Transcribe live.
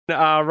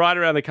Right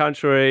around the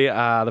country,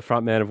 the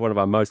front man of one of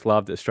our most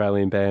loved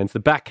Australian bands. The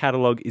back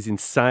catalogue is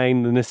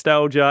insane. The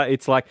nostalgia,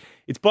 it's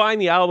buying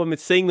the album,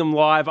 it's seeing them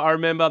live. I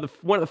remember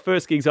one of the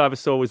first gigs I ever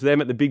saw was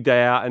them at the Big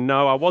Day Out, and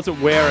no, I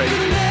wasn't wearing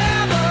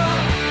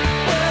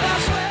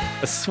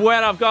a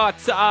sweat. I've got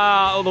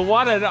the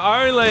one and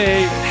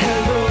only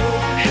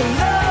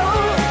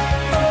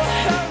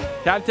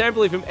Cab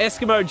Templey from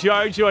Eskimo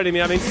Joe joining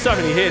me. I mean, so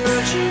many hits.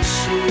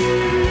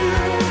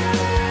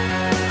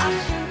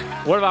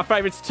 One of our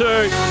favourites too.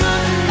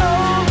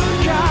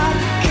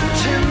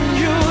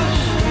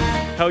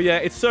 Hell yeah,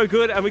 it's so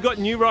good. And we got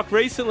New Rock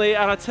recently,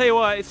 and I tell you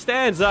what, it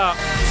stands up.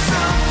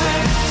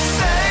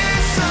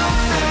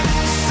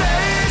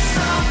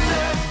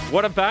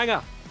 What a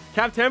banger.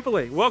 Cab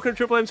Templey, welcome to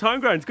Triple M's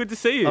Homegrown. It's good to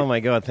see you. Oh my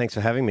God, thanks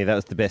for having me. That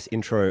was the best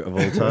intro of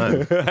all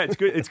time.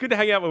 It's good to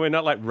hang out when we're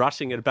not like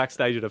rushing at a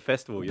backstage at a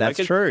festival.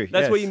 That's true.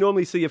 That's where you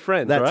normally see your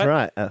friends, That's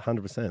right?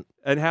 100%.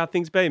 And how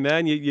things been,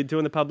 man? You're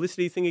doing the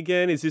publicity thing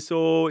again? Is this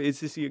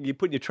you're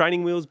putting your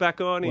training wheels back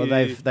on? Well,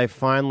 they've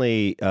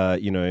finally,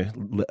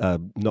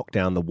 knocked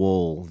down the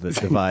wall that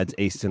divides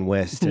East and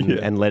West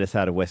and let us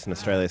out of Western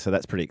Australia. So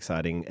that's pretty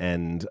exciting.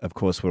 And of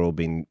course, we're all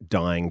been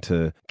dying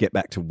to get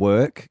back to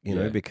work,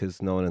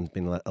 because no one has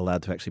been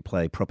allowed to actually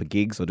play proper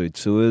gigs or do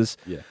tours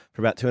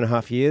for about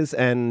 2.5 years.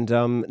 And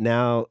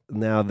now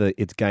that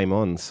it's game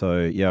on.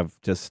 So I'm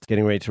just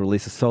getting ready to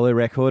release a solo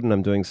record, and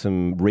I'm doing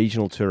some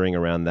regional touring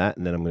around that.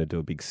 And then I'm going to do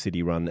a big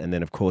city run, and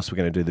then of course we're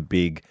going to do the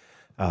big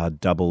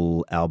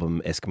double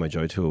album Eskimo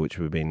Joe tour, which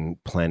we've been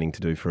planning to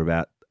do for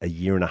about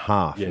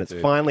 1.5 years, and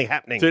it's finally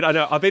happening. Dude, I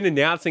know. I've been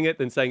announcing it,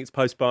 then saying it's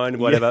postponed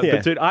and whatever.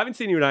 But dude, I haven't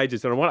seen you in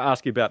ages, and I want to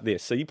ask you about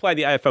this. So you played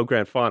the AFL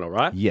Grand Final,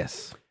 right?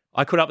 Yes.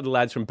 I caught up with the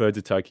lads from Birds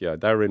of Tokyo.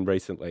 They were in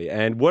recently.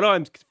 And what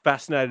I'm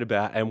fascinated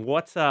about, and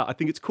what I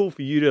think it's cool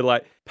for you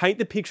to paint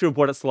the picture of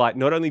what it's like,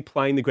 not only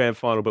playing the grand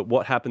final, but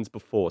what happens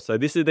before. So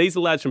these are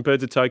lads from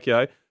Birds of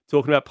Tokyo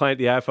talking about playing at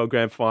the AFL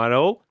Grand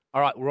Final. All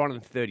right, we're on in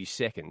 30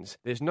 seconds.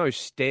 There's no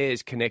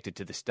stairs connected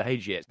to the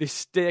stage yet. This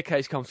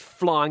staircase comes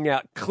flying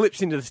out,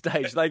 clips into the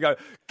stage. They go,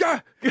 go,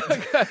 go,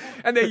 go.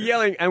 And they're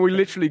yelling. And we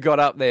literally got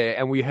up there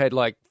and we had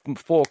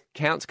 4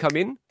 counts come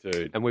in.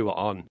 Dude. And we were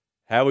on.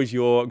 How was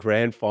your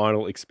grand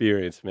final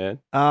experience, man?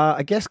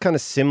 I guess kind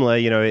of similar.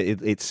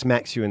 It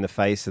smacks you in the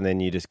face and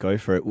then you just go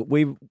for it.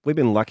 We've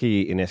been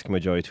lucky in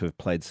Eskimo Joe to have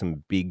played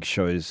some big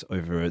shows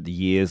over the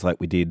years, like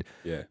we did.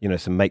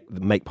 Some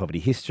Make Poverty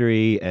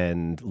History,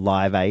 and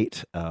Live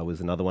 8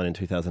 was another one in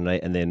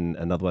 2008, and then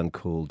another one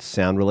called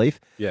Sound Relief.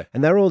 Yeah,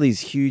 and there were all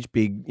these huge,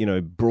 big,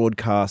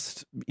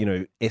 broadcast,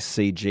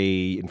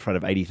 SCG in front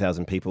of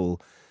 80,000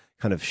 people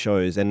kind of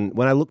shows. And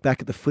when I look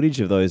back at the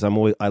footage of those, I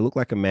look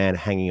like a man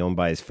hanging on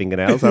by his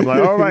fingernails. I'm like,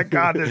 oh my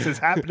God, this is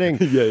happening.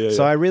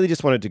 So I really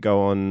just wanted to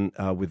go on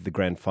with the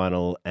grand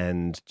final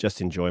and just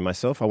enjoy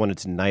myself. I wanted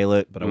to nail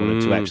it, but I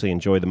wanted to actually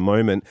enjoy the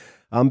moment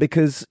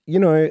because,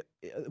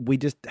 we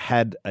just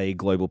had a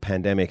global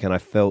pandemic, and I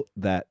felt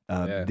that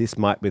this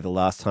might be the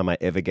last time I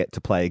ever get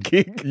to play a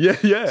gig.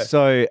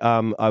 So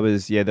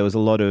there was a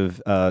lot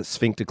of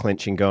sphincter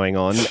clenching going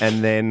on,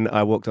 and then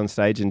I walked on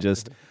stage and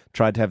just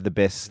tried to have the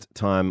best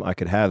time I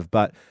could have.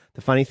 But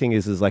the funny thing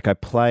is I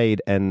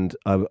played, and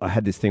I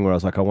had this thing where I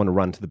was like, I want to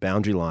run to the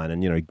boundary line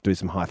and, do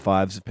some high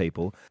fives of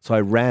people. So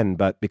I ran,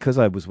 but because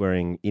I was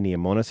wearing in-ear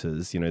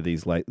monitors,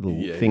 these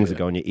little things that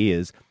go in your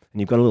ears, and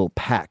you've got a little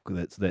pack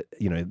that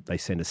they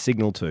send a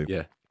signal to.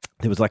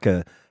 There was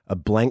a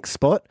blank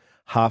spot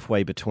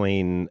halfway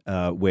between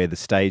where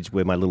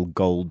my little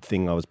gold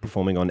thing I was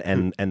performing on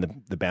and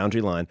the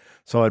boundary line.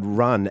 So I'd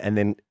run, and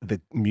then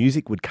the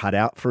music would cut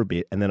out for a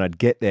bit, and then I'd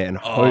get there and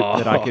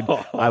hope that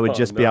I would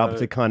just be able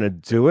to kind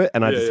of do it.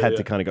 And I just had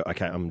to kind of go,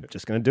 okay, I'm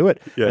just going to do it.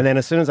 And then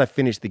as soon as I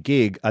finished the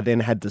gig, I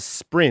then had to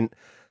sprint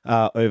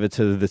over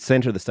to the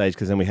center of the stage,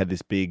 because then we had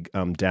this big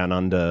Down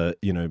Under,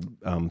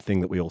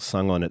 thing that we all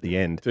sung on at the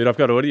end. Dude, I've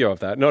got audio of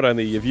that. Not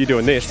only of you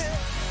doing this.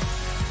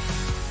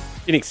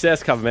 In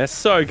Excess cover, man.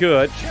 So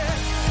good.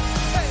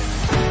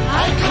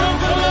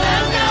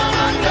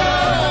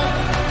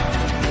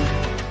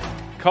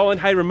 Colin,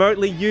 hey,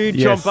 remotely, you,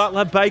 John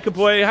Butler, Baker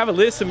Boy, have a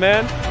listen,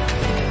 man.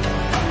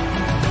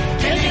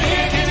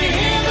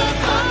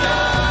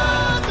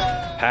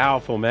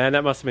 Powerful, man.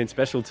 That must have been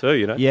special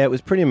too, Yeah, it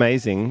was pretty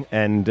amazing.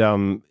 And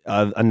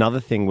another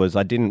thing was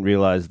I didn't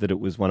realize that it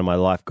was one of my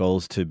life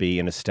goals to be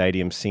in a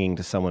stadium singing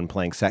to someone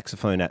playing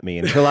saxophone at me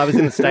until I was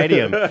in the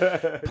stadium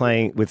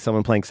playing with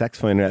someone playing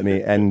saxophone at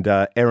me. And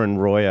Erin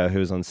Royer, who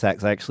was on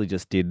sax, I actually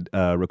just did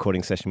a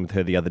recording session with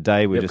her the other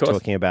day. We were just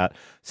talking about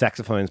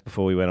saxophones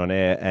before we went on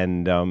air.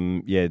 And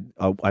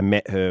I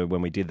met her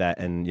when we did that.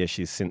 And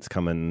she's since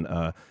come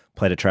and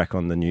played a track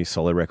on the new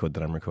solo record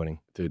that I'm recording.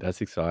 Dude, that's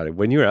exciting.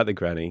 When you were at the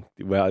Granny,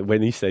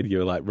 when you said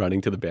you were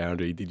running to the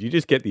boundary, did you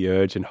just get the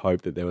urge and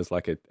hope that there was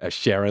a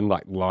Sharon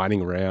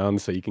lining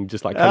around so you can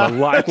just kind of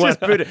light one?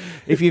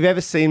 If you've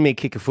ever seen me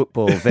kick a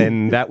football,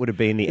 then that would have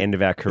been the end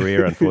of our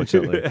career,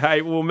 unfortunately.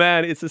 Hey, well,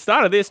 man, it's the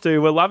start of this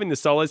too. We're loving the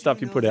solo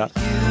stuff you put out.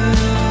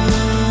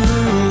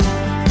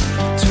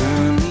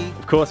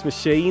 Of course,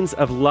 Machines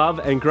of Love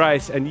and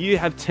Grace, and you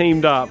have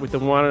teamed up with the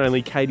one and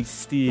only Katie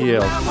Steele.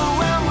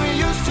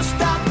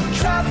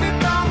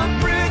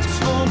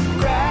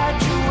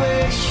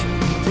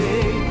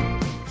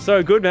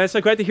 So good, man.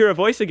 So great to hear her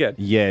voice again.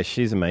 Yeah,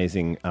 she's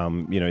amazing.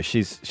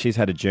 She's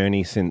had a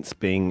journey since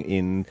being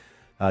in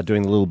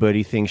doing the Little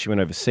Birdie thing. She went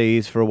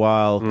overseas for a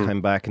while,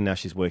 came back, and now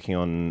she's working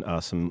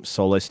on some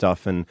solo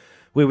stuff. And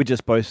we were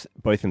just both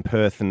in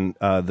Perth, and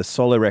the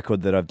solo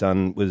record that I've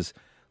done was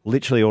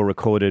literally all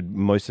recorded,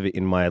 most of it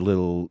in my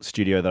little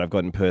studio that I've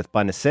got in Perth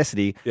by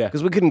necessity,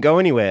 because we couldn't go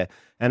anywhere.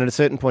 And at a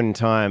certain point in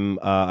time,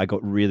 I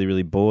got really,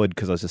 really bored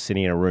because I was just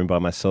sitting in a room by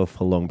myself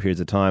for long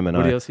periods of time. And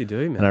what else are you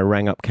doing, man? And I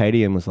rang up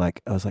Katie and was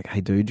like, hey,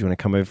 dude, do you want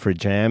to come over for a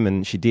jam?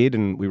 And she did,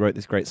 and we wrote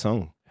this great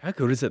song. How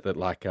good is it that,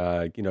 like,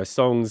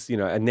 songs,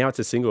 and now it's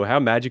a single. How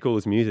magical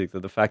is music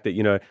that the fact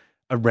that,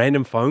 a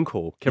random phone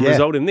call can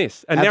result in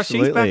this. And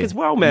absolutely. Now she's back as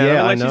well, man. Yeah, I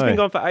know. I know. She's been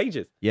gone for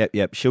ages.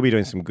 Yep. She'll be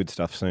doing some good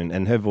stuff soon.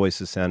 And her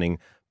voice is sounding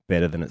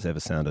better than it's ever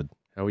sounded.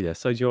 Oh, yeah.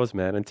 So's yours,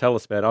 man. And tell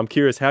us, man. I'm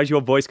curious, how's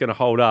your voice going to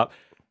hold up?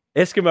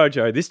 Eskimo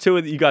Joe, this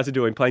tour that you guys are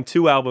doing, playing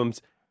 2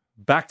 albums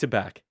back to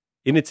back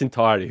in its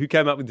entirety. Who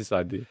came up with this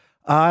idea?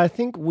 I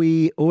think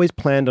we always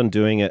planned on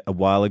doing it a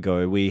while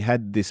ago. We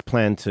had this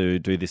plan to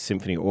do this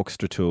symphony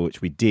orchestra tour,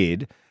 which we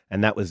did,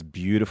 and that was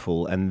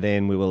beautiful. And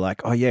then we were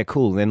like, oh, yeah,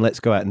 cool. Then let's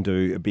go out and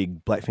do a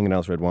big Black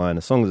Fingernails Red Wine,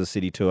 a Songs of the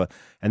City tour.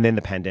 And then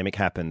the pandemic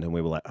happened, and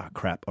we were like, oh,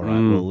 crap. All right,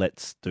 well,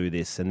 let's do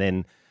this. And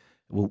then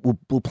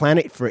we'll plan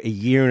it for a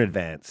year in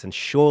advance, and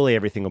surely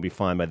everything will be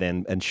fine by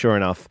then. And sure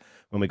enough,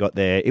 when we got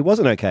there, it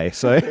wasn't okay.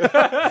 So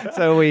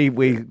so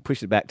we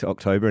pushed it back to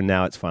October, and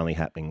now it's finally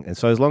happening. And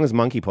so as long as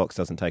monkeypox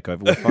doesn't take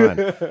over, we're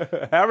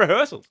fine. How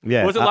rehearsals?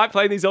 Yeah. What's it like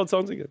playing these old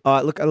songs again?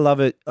 Look, I love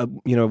it.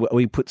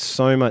 We put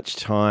so much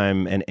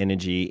time and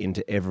energy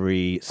into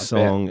every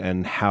song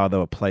and how they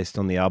were placed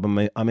on the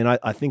album. I mean,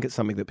 I think it's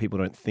something that people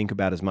don't think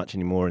about as much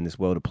anymore in this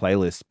world of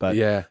playlists. But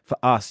for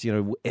us,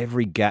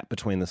 every gap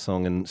between the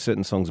song and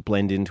certain songs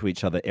blend into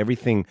each other.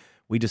 Everything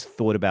we just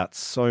thought about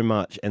so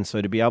much. And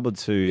so to be able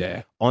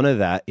to honor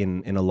that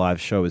in a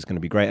live show is going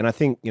to be great. And I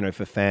think,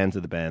 for fans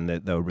of the band,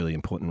 they were really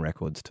important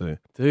records too.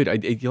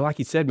 Dude, like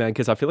you said, man,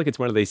 because I feel like it's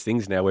one of these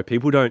things now where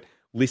people don't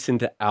listen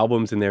to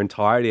albums in their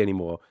entirety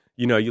anymore.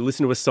 You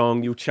listen to a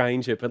song, you'll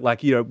change it. But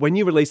when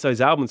you release those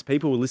albums,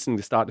 people were listening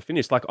to start to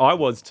finish, like I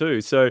was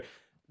too. So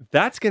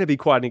that's going to be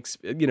quite an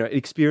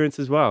experience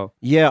as well.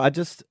 Yeah, I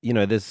just,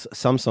 there's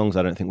some songs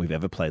I don't think we've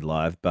ever played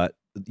live, but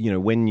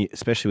when you,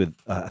 especially with,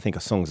 I think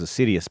a Songs of the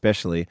City,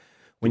 especially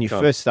when you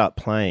first start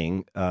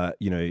playing,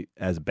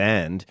 as a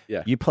band,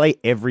 you play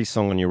every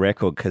song on your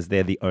record because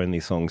they're the only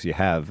songs you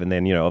have. And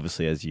then,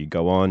 obviously as you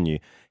go on, you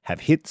have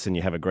hits and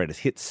you have a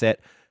greatest hits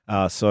set.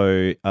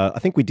 So I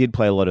think we did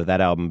play a lot of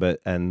that album,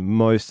 and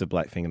most of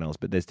Black Fingernails,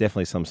 but there's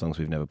definitely some songs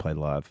we've never played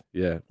live.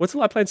 Yeah. What's it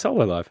like playing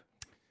solo live?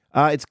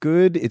 It's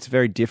good. It's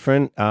very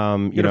different.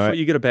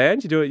 You get a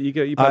band. You do it. You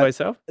play by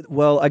yourself.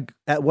 Well,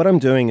 what I'm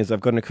doing is I've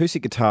got an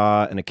acoustic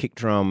guitar and a kick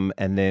drum,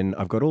 and then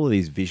I've got all of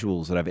these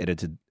visuals that I've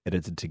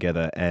edited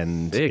together,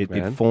 and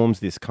it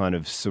forms this kind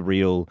of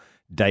surreal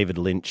David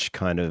Lynch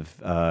kind of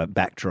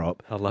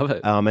backdrop. I love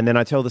it. And then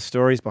I tell the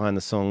stories behind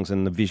the songs,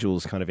 and the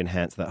visuals kind of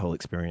enhance that whole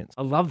experience.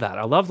 I love that.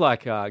 I love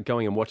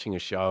going and watching a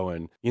show,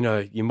 and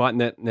you might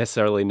not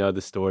necessarily know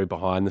the story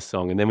behind the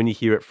song, and then when you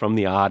hear it from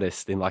the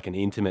artist in like an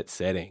intimate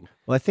setting.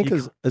 Well, I think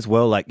as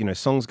well,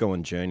 songs go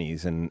on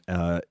journeys, and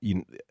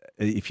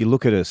if you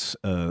look at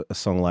a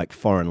song like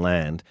Foreign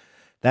Land,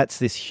 that's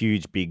this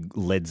huge, big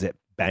Led Zepp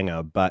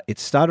banger, but it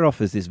started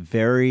off as this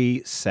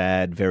very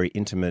sad, very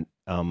intimate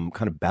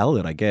kind of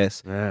ballad, I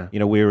guess. Yeah.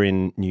 We were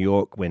in New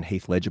York when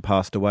Heath Ledger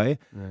passed away,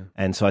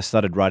 and so I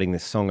started writing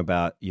this song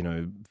about,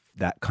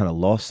 that kind of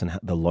loss and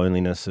the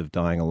loneliness of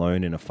dying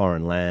alone in a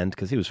foreign land,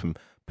 because he was from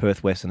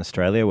Perth, Western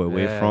Australia, where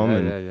we're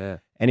from.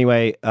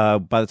 Anyway, by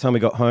the time we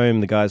got home,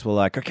 the guys were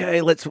like,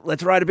 okay, let's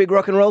write a big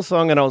rock and roll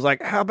song. And I was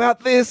like, how about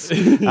this?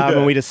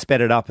 And we just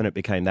sped it up, and it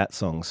became that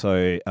song.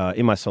 So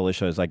in my solo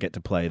shows, I get to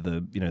play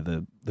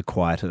the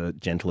quieter,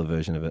 gentler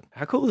version of it.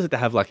 How cool is it to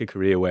have like a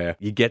career where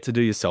you get to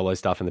do your solo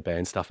stuff and the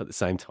band stuff at the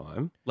same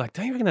time? Like,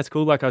 don't you reckon that's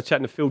cool? Like, I was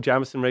chatting to Phil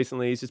Jamieson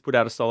recently. He's just put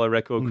out a solo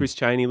record. Chris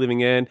Chaney,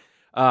 Living End.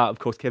 Of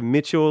course, Kevin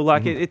Mitchell.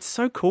 Like, it's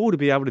so cool to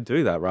be able to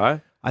do that, right?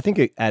 I think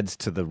it adds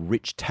to the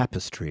rich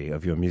tapestry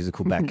of your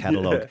musical back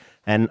catalogue.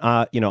 And,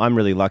 I'm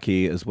really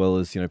lucky, as well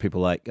as,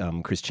 people like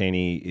Chris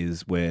Cheney,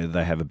 is where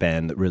they have a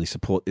band that really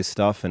support this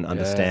stuff and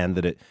understand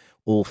that it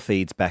all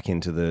feeds back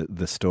into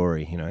the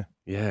story,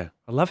 Yeah.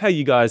 I love how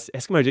you guys,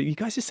 Eskimo, you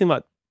guys just seem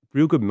like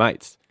real good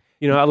mates.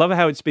 I love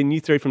how it's been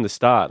you three from the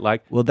start.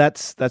 Like, well,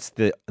 that's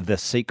the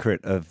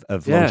secret of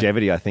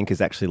longevity, I think, is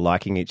actually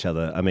liking each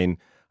other. I mean,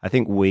 I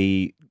think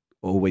we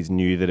always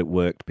knew that it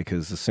worked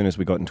because as soon as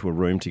we got into a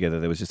room together,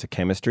 there was just a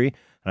chemistry.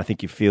 And I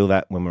think you feel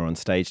that when we're on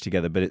stage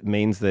together, but it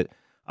means that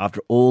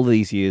after all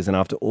these years and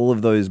after all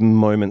of those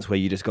moments where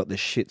you just got the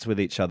shits with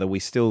each other, we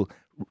still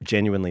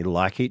genuinely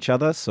like each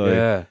other.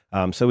 So,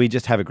 so we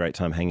just have a great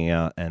time hanging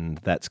out, and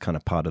that's kind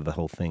of part of the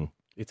whole thing.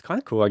 It's kind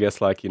of cool, I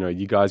guess, like,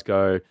 you guys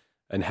go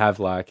and have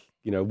like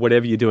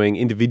whatever you're doing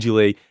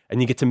individually,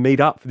 and you get to meet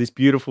up for this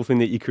beautiful thing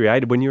that you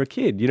created when you were a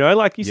kid.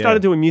 Like you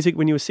started doing music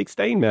when you were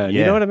 16, man.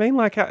 You know what I mean?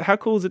 Like how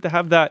cool is it to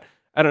have that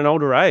at an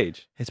older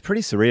age? It's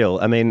pretty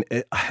surreal. I mean,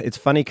 it's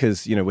funny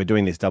because, we're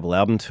doing this double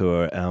album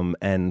tour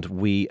and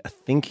we are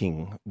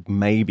thinking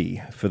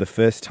maybe for the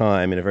first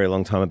time in a very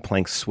long time of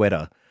playing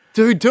Sweater.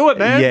 Dude, do it,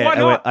 man. Yeah, Why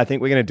not? I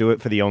think we're going to do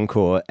it for the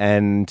encore.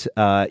 And,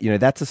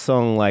 that's a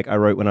song like I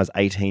wrote when I was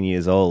 18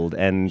 years old.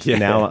 And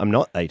now I'm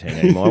not 18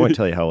 anymore. I won't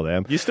tell you how old I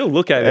am. You still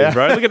look at it,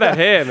 bro. Look at that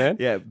hair, man.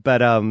 Yeah,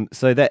 but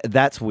so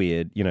that's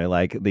weird,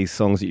 like these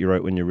songs that you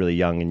wrote when you're really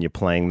young and you're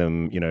playing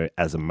them,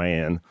 as a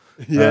man.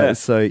 Yeah.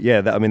 That's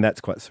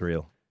quite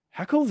surreal.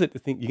 How cool is it to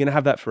think you're going to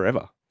have that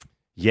forever?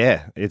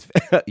 Yeah, it's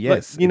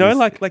yes.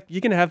 Like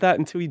you're going to have that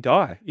until you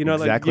die. Like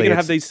Exactly. you're going to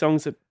have these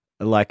songs that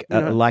like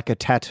a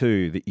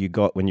tattoo that you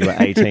got when you were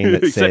 18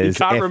 that Except you says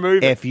can't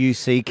remove it.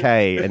 FUCK,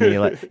 and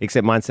you're like,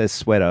 except mine says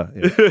Sweater.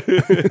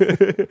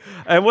 Yeah.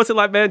 And what's it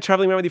like, man,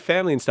 traveling around with your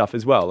family and stuff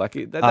as well? Like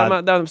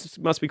that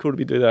must be cool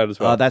to do that as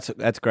well.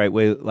 That's great.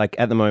 We're like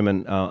at the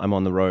moment, I'm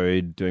on the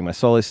road doing my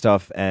solo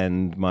stuff,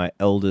 and my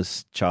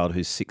eldest child,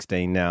 who's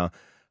 16 now,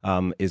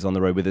 is on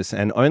the road with us,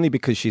 and only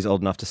because she's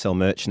old enough to sell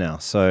merch now.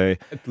 So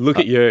look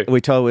at you.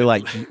 We're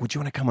like, would you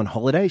want to come on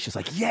holiday? She's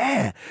like,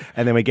 yeah.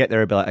 And then we get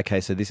there and be like,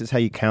 okay, so this is how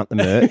you count the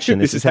merch, and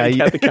this is how you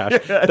count the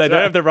cash. They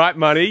don't have the right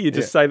money. You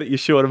just say that you're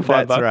short of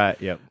 $5. That's right.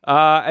 Yep.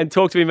 And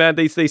talk to me, man.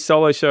 These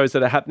solo shows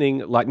that are happening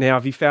like now.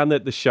 Have you found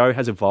that the show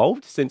has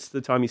evolved since the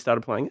time you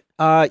started playing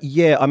it?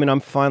 Yeah. I mean, I'm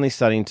finally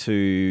starting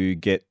to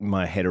get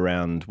my head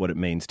around what it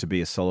means to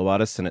be a solo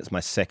artist, and it's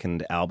my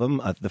second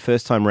album. The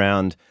first time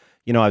round,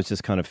 I was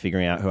just kind of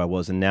figuring out who I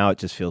was, and now it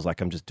just feels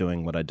like I'm just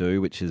doing what I do,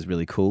 which is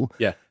really cool.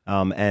 Yeah.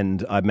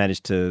 And I've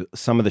managed to,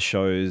 some of the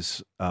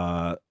shows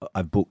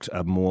I've booked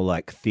are more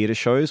like theatre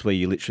shows where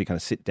you literally kind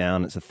of sit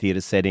down, it's a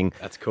theatre setting.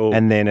 That's cool.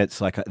 And then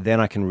it's like,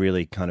 then I can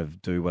really kind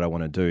of do what I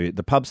want to do.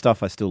 The pub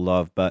stuff I still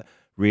love, but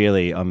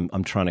really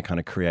I'm trying to kind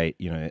of create,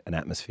 an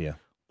atmosphere.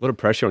 A lot of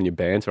pressure on your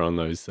banter on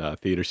those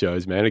theatre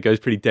shows, man. It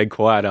goes pretty dead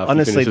quiet after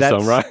Honestly, you finish a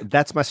song, right?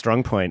 That's my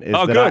strong point, is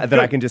good. that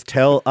I can just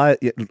tell.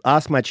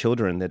 Ask my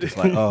children, they're just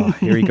like, oh,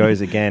 here he goes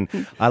again.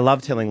 I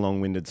love telling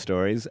long-winded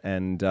stories,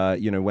 and,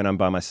 when I'm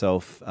by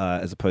myself,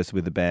 as opposed to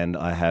with the band,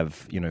 I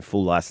have,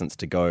 full license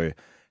to go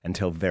and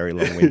tell very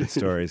long-winded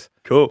stories.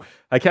 Cool.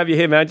 Hey, Cav, you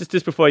here, man.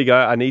 Just before you go,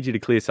 I need you to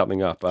clear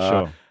something up.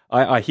 Sure.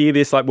 I hear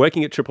this, like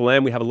working at Triple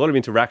M, we have a lot of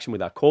interaction with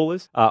our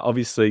callers.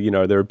 Obviously,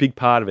 they're a big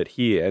part of it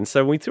here. And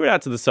so when we threw it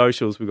out to the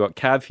socials, we've got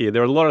Cav here.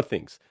 There are a lot of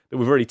things that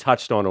we've already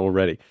touched on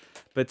already.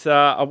 But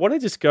I want to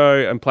just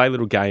go and play a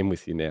little game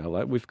with you now.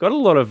 Like, we've got a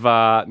lot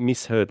of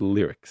misheard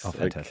lyrics. Oh,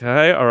 fantastic.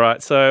 Okay, all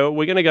right. So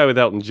we're going to go with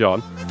Elton John.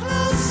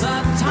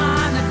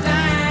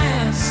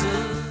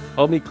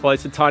 Hold me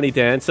closer, Tiny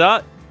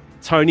Dancer.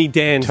 Tony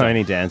Dancer.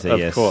 Tony Dancer,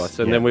 yes. Of course.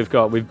 And then we've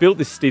built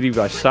this city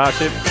by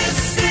Starship.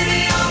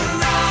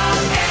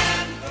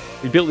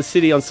 We built the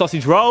city on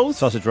sausage rolls.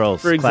 Sausage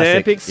rolls. For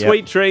Classic. example,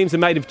 sweet dreams are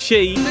made of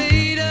cheese.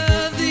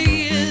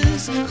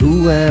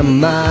 Who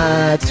am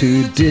I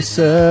to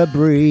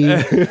disagree?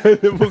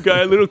 Then we'll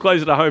go a little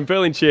closer to home.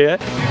 Berlin chair.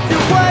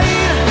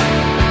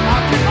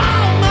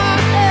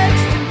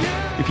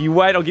 If you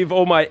wait, I'll give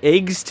all my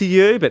eggs to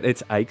you, but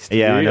it's aches to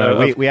you. Yeah, I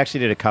know. We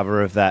actually did a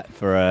cover of that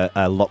for a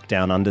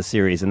Lockdown Under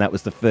series, and that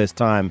was the first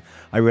time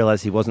I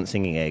realised he wasn't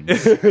singing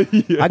eggs.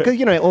 I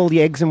go, all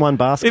the eggs in one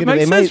basket. It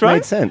makes sense, right?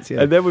 Made sense,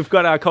 yeah. And then we've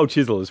got our cold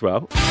chisel as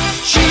well.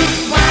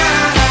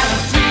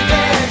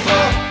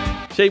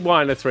 Cheap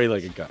wine and a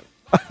three-legged goat.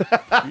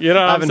 I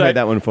haven't heard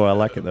that one before. I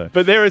like it though.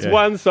 But there is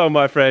one song,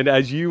 my friend,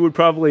 as you would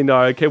probably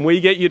know. Can we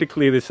get you to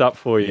clear this up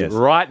for you? Yes.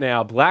 Right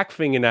now, Black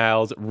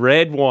Fingernails,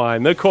 Red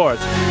Wine, the chorus.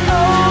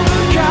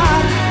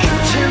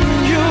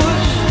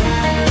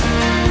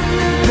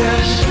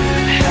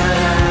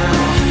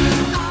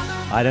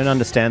 I don't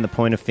understand the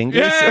point of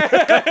fingers. Yeah.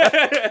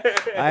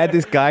 I had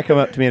this guy come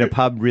up to me in a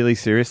pub really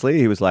seriously.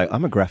 He was like,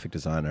 I'm a graphic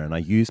designer and I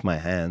use my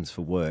hands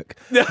for work.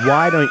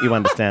 Why don't you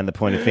understand the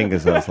point of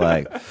fingers? I was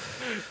like...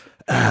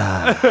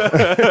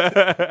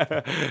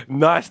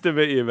 Nice to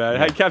meet you, man.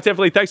 Hey, Cav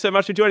Templey, thanks so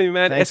much for joining me,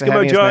 man. Thanks for Eskimo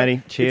having us, Joe.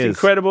 Matty. Cheers. It's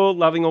incredible.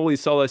 Loving all your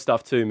solo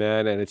stuff too,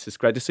 man. And it's just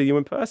great to see you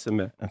in person,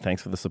 man. And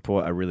thanks for the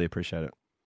support. I really appreciate it.